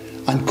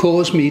 and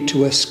cause me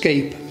to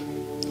escape.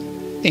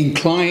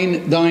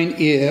 Incline thine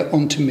ear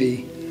unto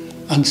me,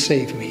 and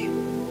save me.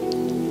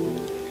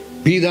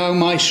 Be thou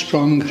my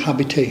strong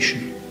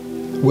habitation,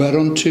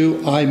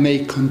 whereunto I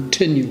may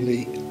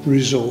continually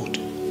resort.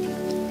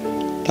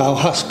 Thou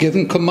hast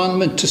given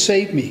commandment to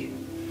save me,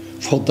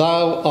 for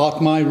thou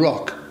art my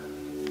rock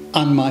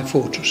and my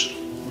fortress.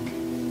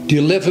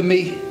 Deliver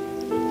me,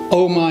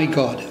 O my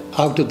God,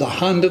 out of the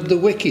hand of the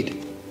wicked,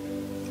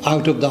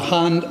 out of the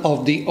hand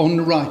of the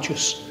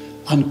unrighteous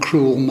and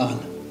cruel man.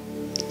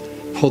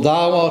 For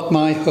thou art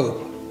my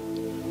hope,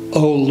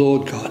 O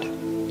Lord God.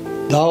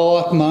 Thou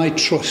art my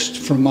trust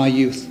from my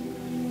youth.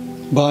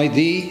 By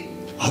thee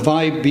have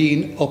I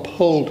been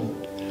upholden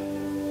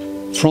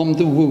from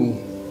the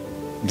womb.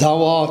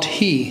 Thou art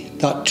he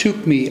that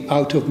took me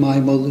out of my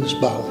mother's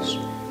bowels.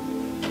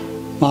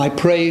 My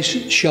praise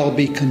shall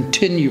be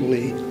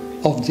continually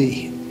of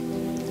thee.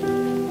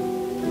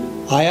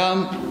 I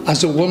am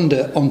as a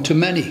wonder unto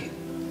many,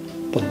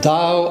 but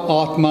thou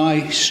art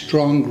my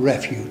strong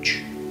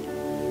refuge.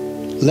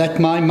 Let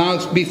my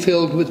mouth be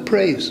filled with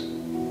praise,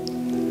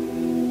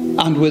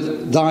 and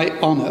with thy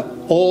honour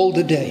all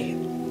the day.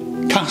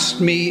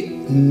 Cast me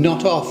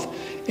not off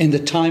in the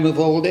time of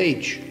old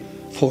age.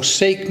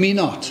 Forsake me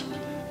not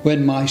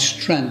when my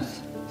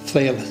strength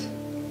faileth.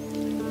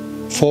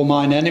 For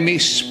mine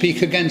enemies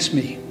speak against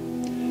me,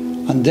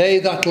 and they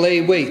that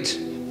lay wait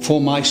for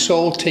my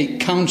soul take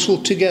counsel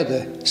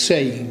together,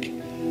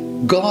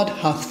 saying, God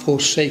hath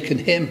forsaken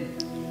him.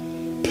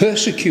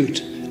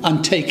 Persecute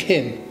and take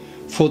him,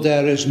 for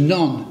there is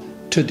none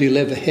to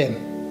deliver him.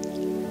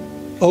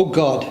 O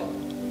God,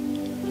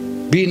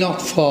 be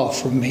not far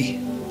from me.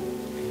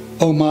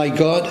 O my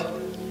God,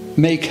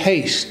 make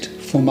haste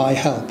for my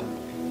help.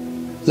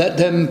 Let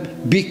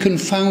them be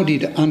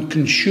confounded and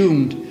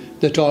consumed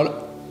that are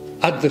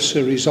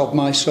adversaries of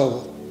my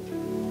soul.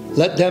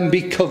 Let them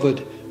be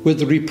covered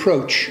with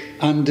reproach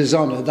and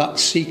dishonour that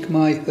seek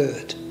my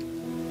hurt.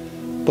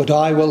 But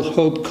I will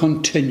hope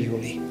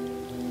continually,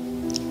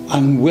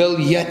 and will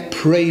yet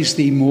praise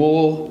thee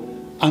more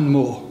and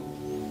more.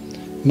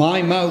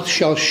 My mouth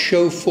shall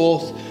show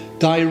forth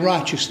thy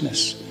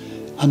righteousness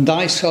and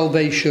thy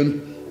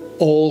salvation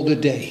all the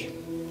day.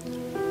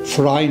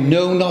 For I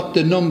know not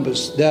the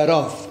numbers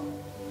thereof.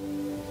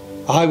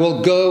 I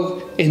will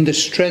go in the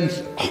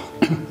strength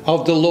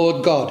of the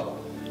Lord God.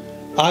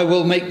 I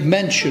will make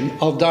mention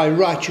of thy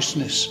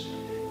righteousness,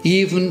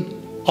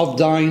 even of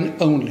thine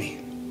only.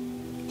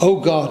 O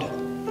God,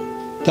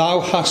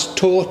 thou hast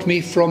taught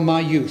me from my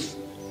youth,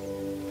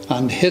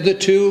 and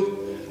hitherto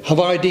have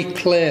I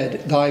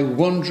declared thy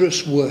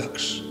wondrous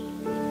works.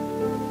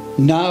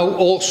 Now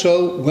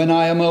also, when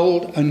I am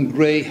old and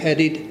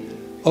grey-headed,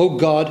 O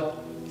God,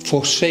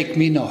 forsake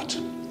me not,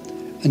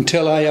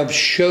 until I have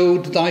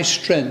showed thy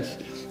strength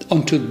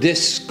unto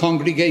this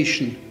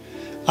congregation,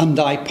 and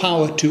thy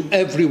power to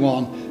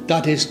everyone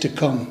that is to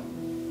come.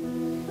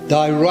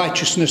 Thy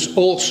righteousness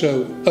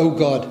also, O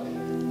God,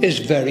 is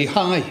very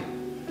high.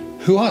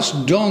 Who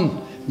hast done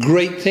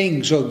great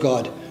things, O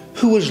God?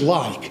 Who is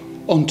like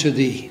unto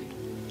thee?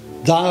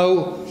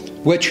 Thou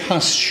which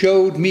hast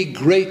showed me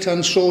great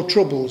and sore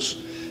troubles,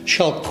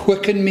 shalt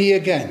quicken me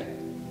again,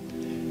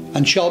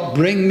 and shalt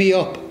bring me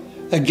up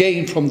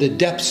again from the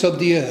depths of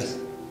the earth.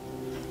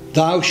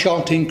 Thou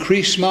shalt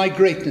increase my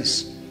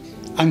greatness,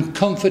 and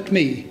comfort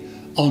me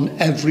on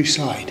every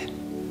side.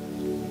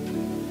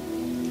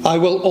 I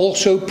will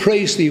also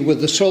praise thee with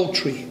the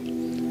psaltery,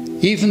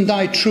 even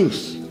thy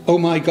truth, O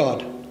my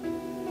God.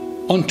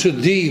 Unto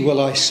thee will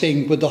I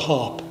sing with the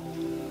harp,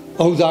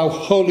 O thou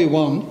Holy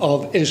One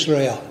of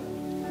Israel.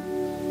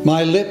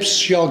 My lips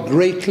shall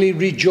greatly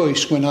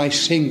rejoice when I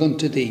sing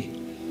unto thee,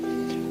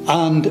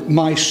 and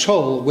my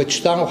soul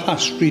which thou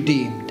hast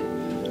redeemed.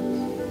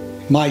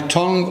 My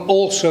tongue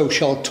also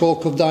shall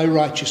talk of thy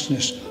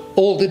righteousness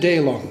all the day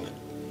long,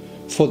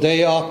 for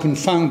they are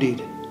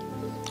confounded,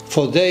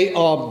 for they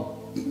are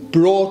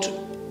brought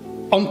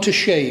unto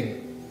shame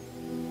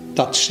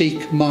that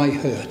seek my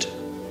hurt.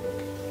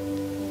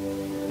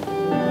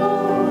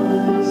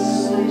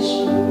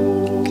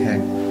 Okay.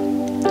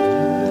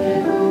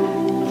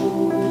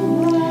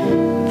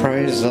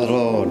 Praise the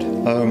Lord,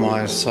 O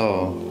my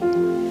soul.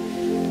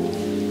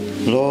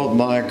 Lord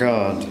my God,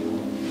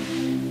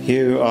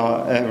 You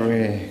are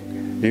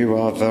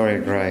very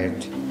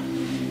great.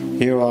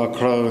 You are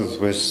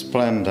clothed with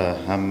splendor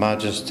and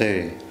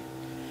majesty.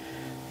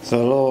 The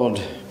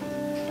Lord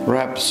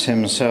wraps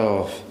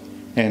himself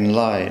in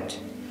light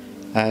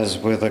as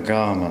with a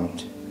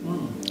garment.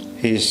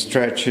 He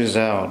stretches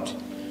out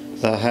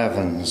the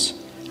heavens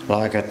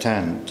like a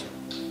tent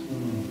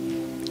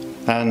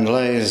and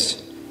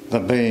lays the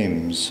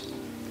beams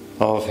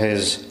of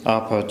his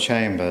upper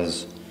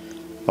chambers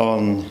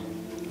on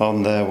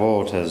their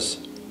waters.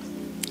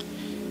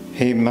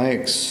 He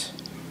makes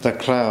the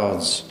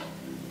clouds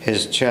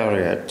his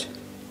chariot.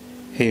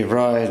 He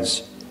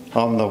rides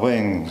on the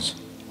wings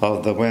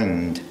of the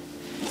wind.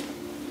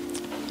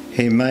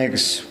 He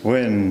makes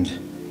winds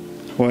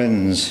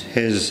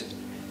his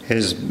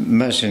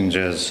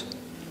messengers,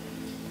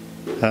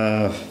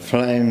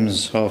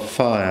 flames of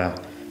fire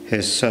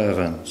his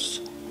servants.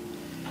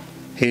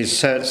 He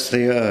sets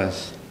the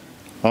earth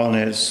on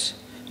its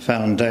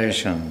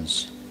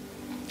foundations.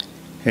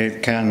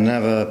 It can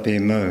never be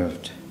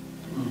moved.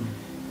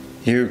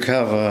 You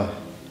cover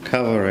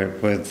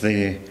it with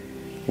the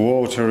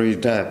watery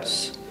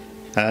depths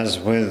as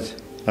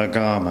with a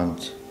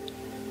garment.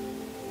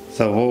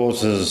 The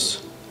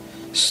waters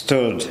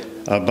stood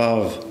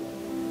above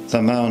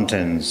the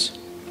mountains,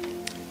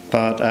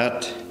 but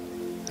at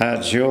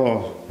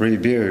your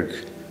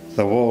rebuke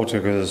the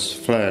waters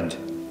fled.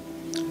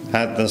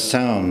 At the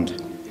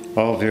sound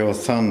of your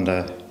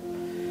thunder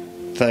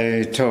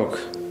they took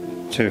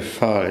to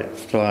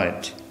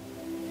flight.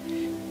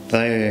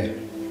 They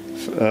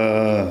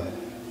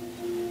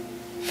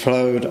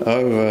flowed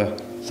over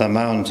the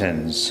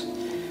mountains.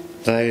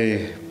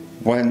 They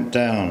went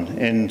down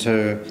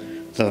into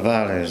the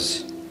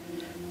valleys,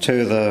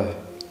 to the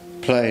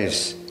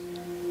place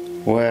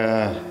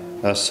where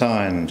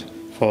assigned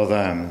for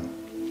them.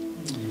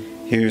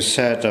 You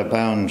set a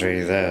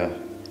boundary there.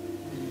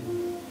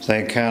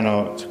 They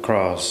cannot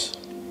cross.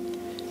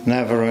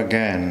 Never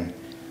again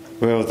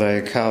will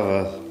they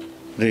cover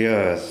the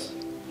earth.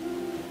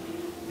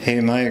 He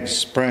makes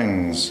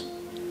springs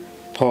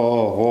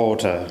pour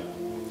water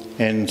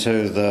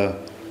into the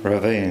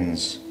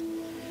ravines.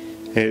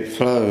 It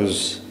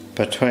flows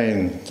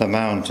between the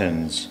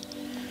mountains.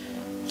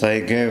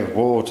 They give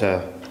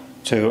water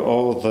to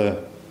all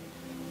the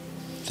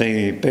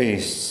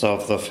beasts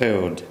of the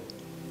field.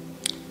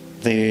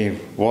 The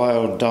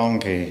wild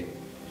donkey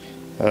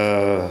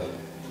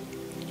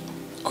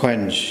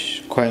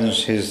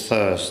quench his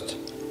thirst.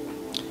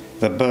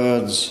 The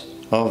birds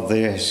of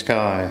the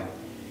sky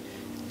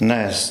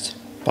nest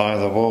by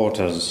the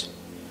waters.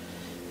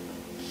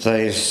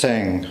 They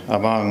sing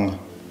among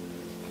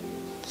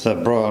the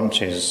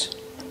branches.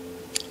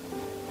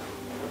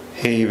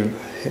 He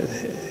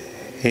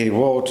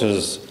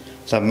waters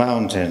the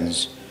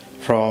mountains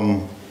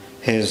from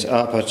his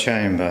upper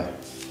chamber.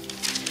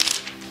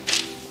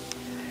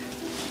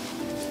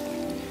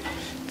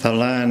 The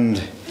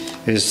land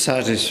is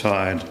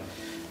satisfied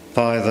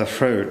by the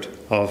fruit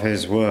of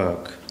his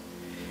work.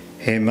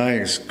 He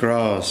makes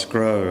grass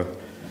grow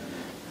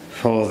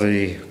for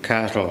the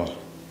cattle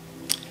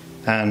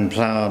and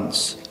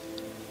plants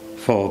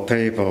for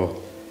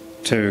people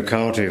to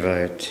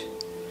cultivate,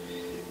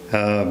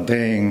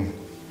 bringing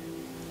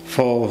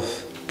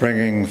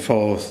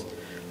forth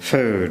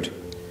food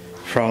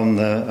from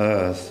the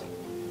earth,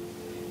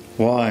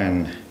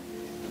 wine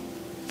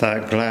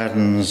that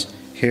gladdens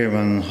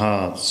human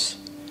hearts,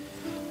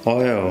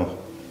 oil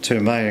to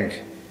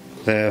make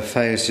their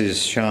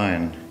faces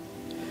shine,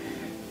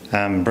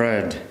 and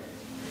bread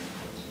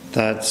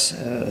that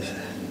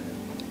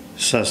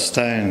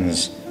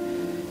sustains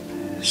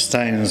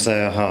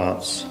their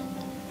hearts.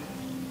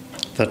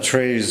 The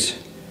trees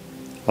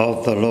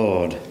of the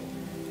Lord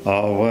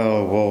are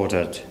well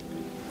watered,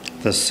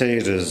 the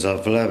cedars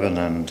of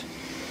Lebanon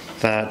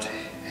that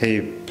he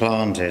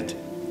planted.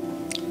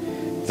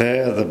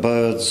 There the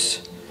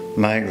birds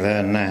make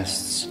their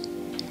nests.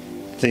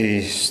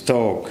 The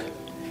stork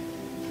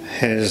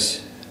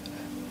has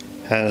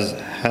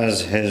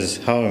his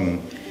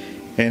home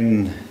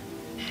in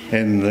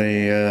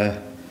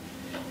the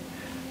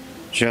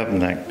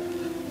Jabneh.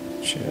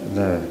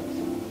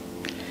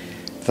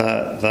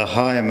 The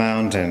high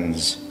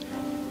mountains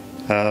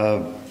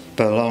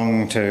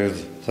belong to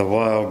the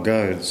wild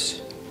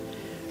goats,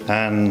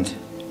 and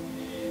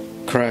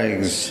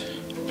crags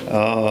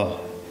are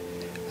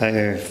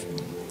a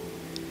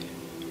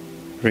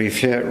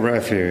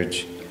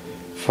refuge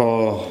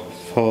for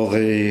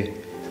the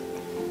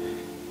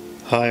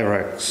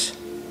hyrax.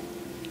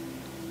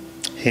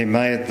 He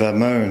made the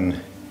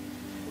moon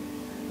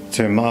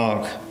to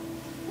mark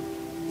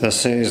the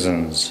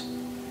seasons,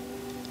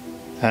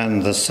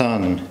 and the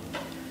sun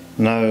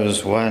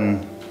knows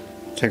when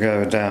to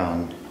go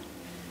down.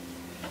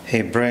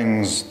 He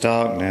brings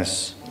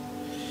darkness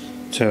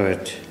to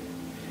it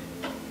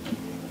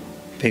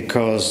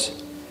because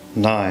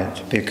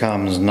night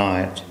becomes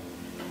night,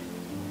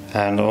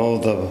 and all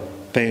the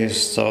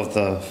beasts of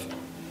the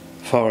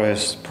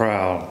forest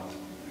prowl.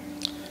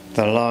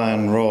 The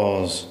lion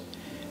roars,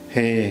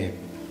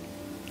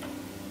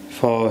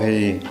 for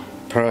he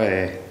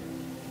pray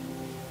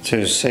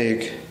to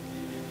seek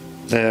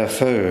their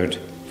food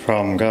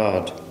from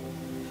God.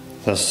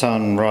 The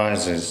sun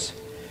rises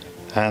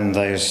and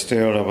they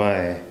steal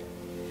away.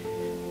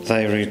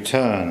 They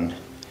return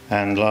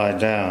and lie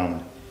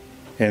down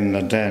in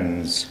the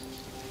dens.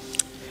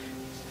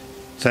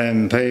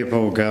 Then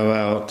people go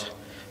out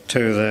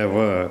to their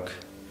work,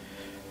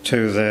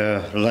 to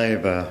their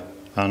labour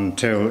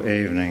until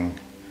evening.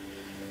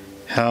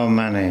 How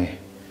many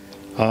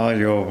are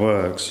your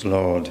works,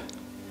 Lord?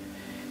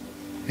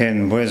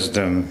 In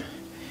wisdom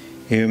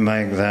you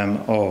make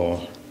them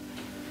all.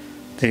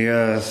 The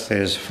earth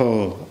is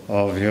full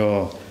of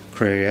your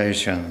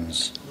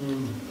creations.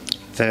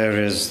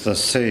 There is the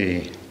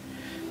sea,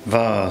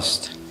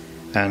 vast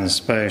and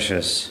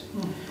spacious,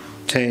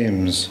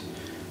 teems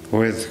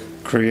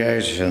with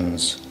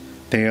creations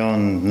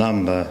beyond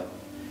number,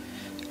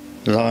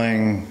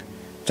 lying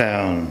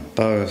down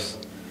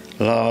both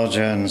large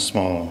and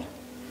small.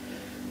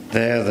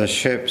 There the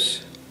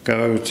ships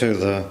go to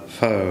the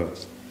foe,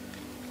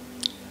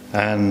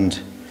 and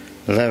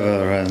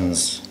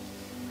leverans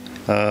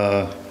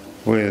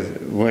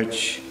with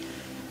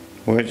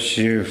which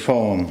you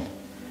form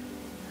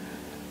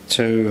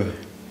to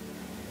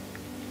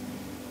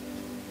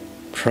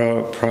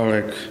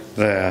frolic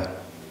there.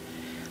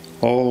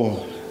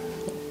 All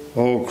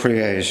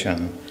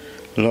creation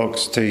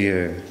looks to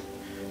you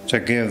to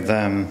give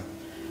them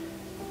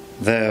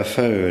their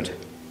food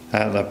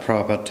at the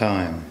proper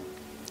time.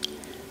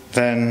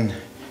 Then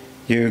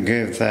you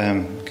give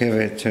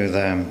it to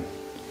them.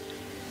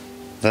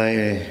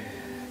 They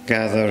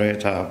gather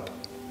it up.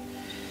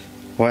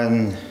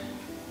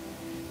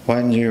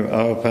 When you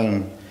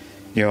open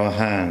your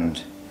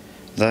hand,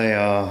 they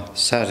are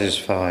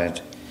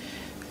satisfied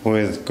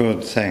with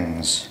good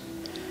things.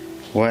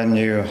 When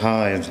you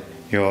hide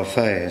your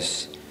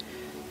face,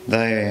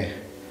 they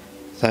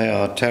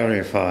are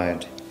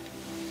terrified.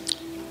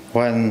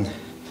 When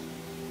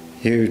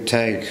you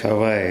take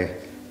away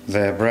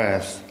their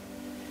breath,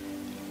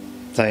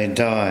 they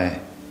die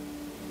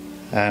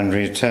and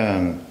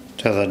return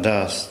to the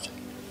dust.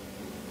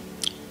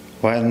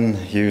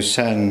 When you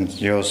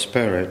send your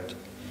Spirit,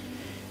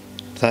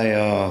 they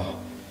are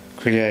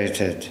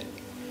created,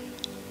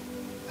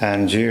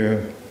 and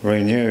you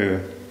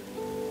renew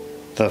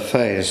the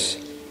face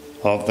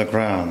of the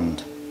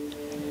ground.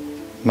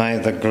 May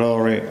the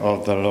glory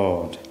of the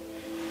Lord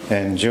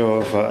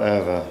endure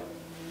forever.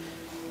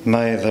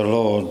 May the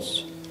Lord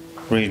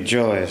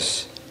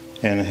rejoice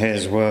in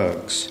his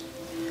works.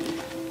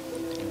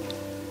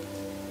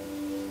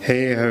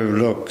 He who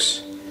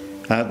looks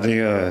at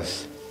the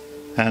earth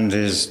and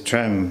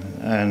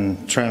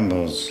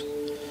trembles,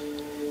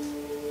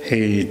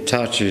 he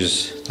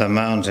touches the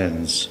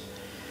mountains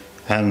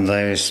and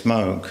they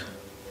smoke.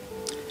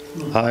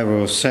 I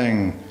will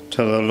sing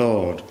to the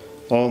Lord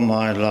all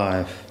my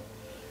life.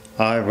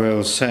 I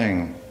will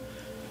sing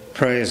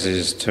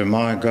praises to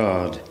my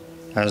God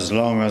as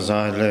long as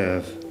I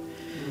live.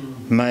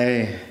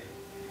 May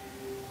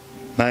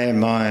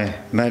my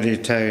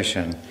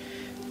meditation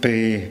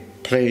be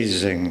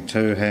pleasing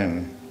to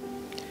him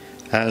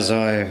as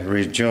I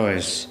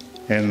rejoice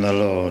in the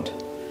Lord.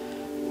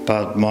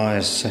 But my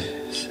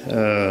sins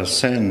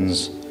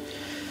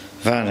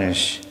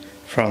vanish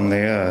from the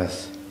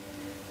earth,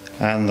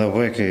 and the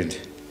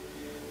wicked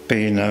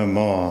be no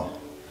more.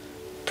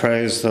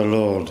 Praise the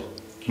Lord,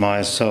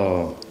 my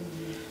soul.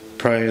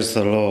 Praise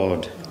the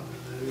Lord.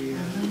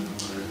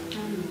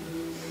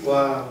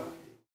 Wow.